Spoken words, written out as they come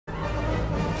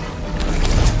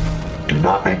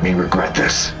not make me regret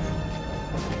this.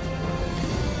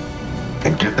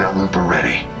 And get that looper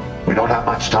ready. We don't have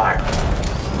much time.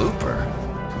 Looper?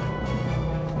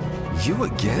 You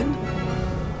again?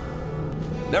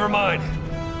 Never mind.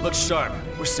 Look sharp.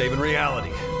 We're saving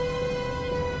reality.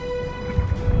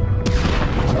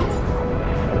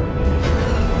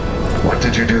 What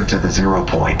did you do to the 0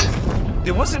 point?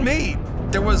 It wasn't me.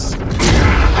 There was an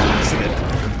accident.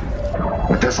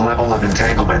 With this level of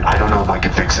entanglement, I don't know if I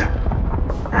can fix it.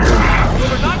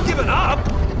 We're not giving up.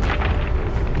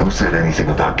 Who said anything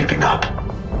about giving up?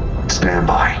 Stand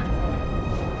by.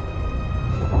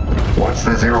 Once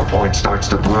the 0 point starts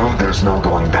to bloom, there's no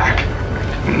going back.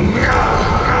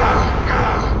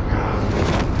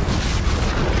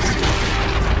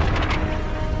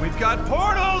 We've got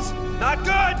portals! Not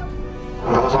good!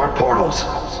 Those aren't portals.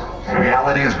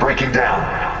 Reality is breaking down.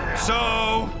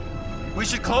 So, we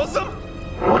should close them?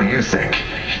 What do you think?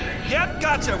 Yep,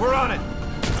 gotcha. We're on it.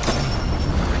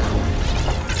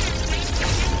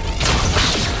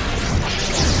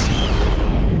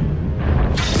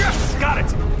 Yes, got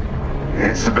it.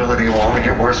 Instability will only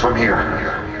get worse from here.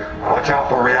 Watch out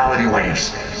for reality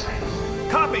waves.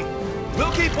 Copy.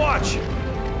 We'll keep watch.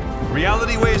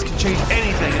 Reality waves can change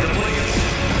anything in a blink.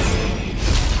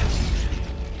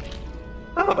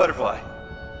 I'm a butterfly.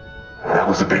 That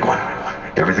was a big one.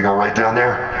 Everything all right down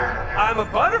there? I'm a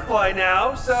butterfly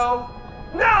now, so...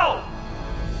 No!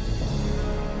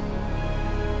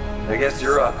 I guess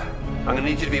you're up. I'm gonna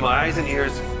need you to be my eyes and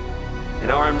ears,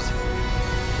 and arms,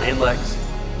 and legs.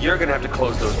 You're gonna have to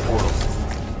close those portals.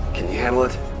 Can you handle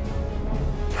it?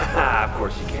 Haha, of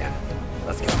course you can.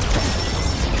 Let's go.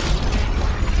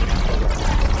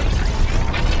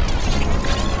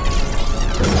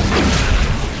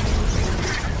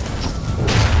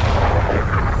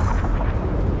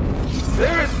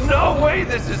 There is no way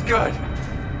this is good,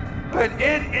 but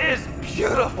it is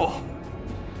beautiful.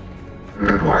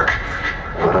 Good work.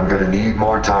 But I'm gonna need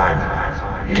more time.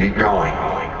 Keep going.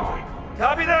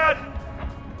 Copy that!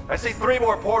 I see 3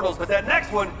 more portals, but that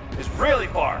next one is really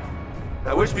far.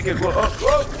 I wish we could... Whoa, whoa,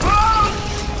 whoa!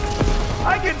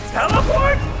 I can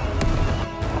teleport?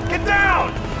 Get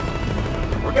down!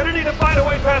 We're gonna need to find a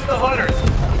way past the hunters.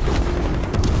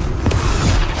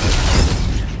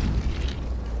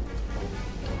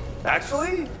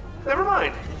 Actually, never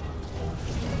mind.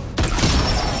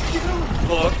 You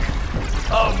look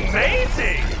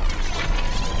amazing!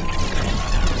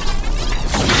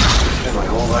 Spent my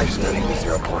whole life studying the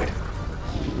 0 point.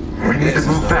 We need to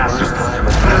move faster.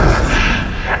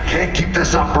 I can't keep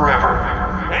this up forever.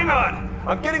 Hang on!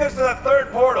 I'm getting us to that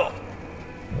 3rd portal.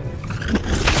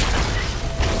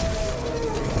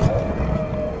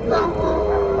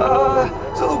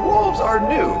 So the wolves are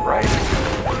new, right?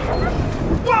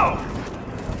 Whoa!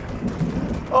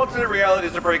 Alternate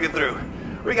realities are breaking through.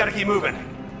 We gotta keep moving.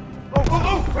 Oh, oh,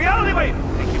 oh! Reality wave!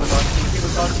 Sneaky with us, sneaky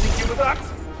with us, sneaky with us!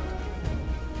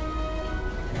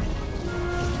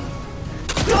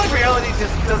 I feel like reality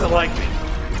just doesn't like me.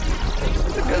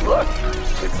 It's a good look.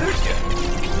 It suits you.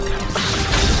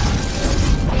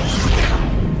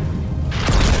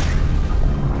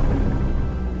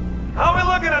 How are we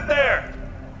looking up there?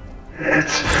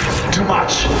 It's too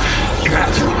much. You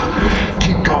have to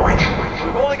keep going.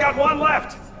 We've only got 1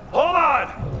 left. Hold on.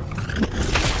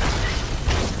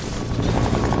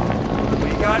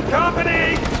 We got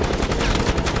company.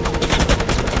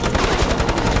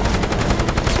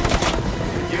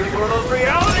 Use one of those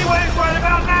reality waves right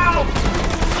about now.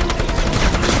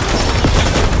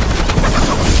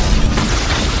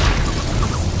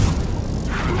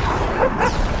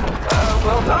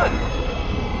 Well done.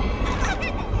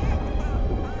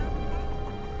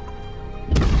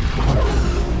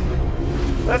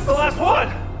 That's the last one!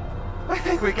 I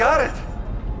think we got it!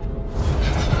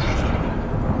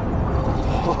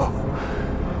 Whoa.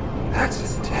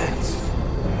 That's intense.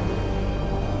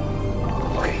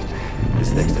 Okay,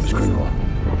 this next step is critical.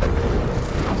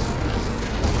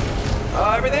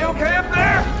 Everything okay up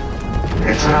there?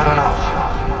 It's not enough.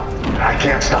 I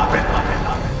can't stop it.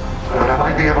 But I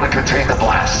might be able to contain the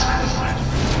blast.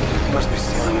 He must be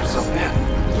sealing himself in.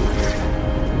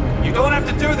 You don't have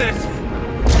to do this!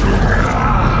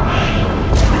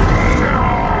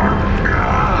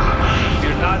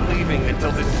 You're not leaving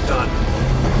until this is done.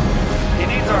 He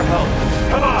needs our help.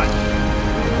 Come on!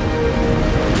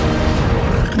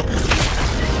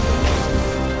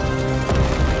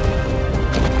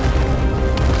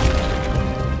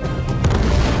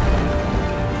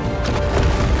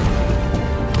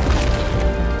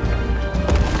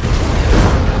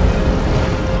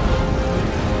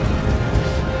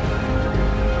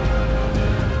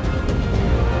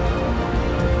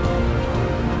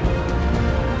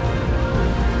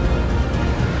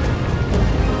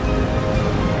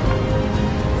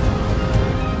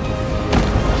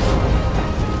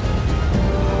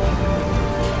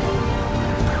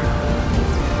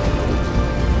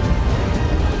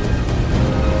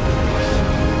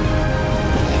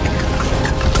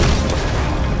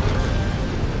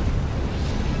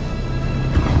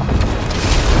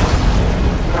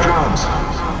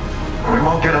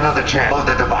 overload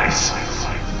the device.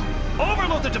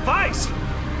 Overload the device?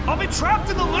 I'll be trapped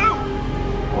in the loop!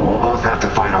 We'll both have to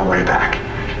find our way back.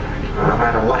 No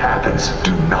matter what happens,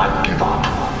 do not give up.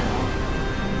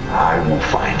 I will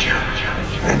find you,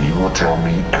 and you will tell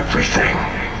me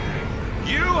everything.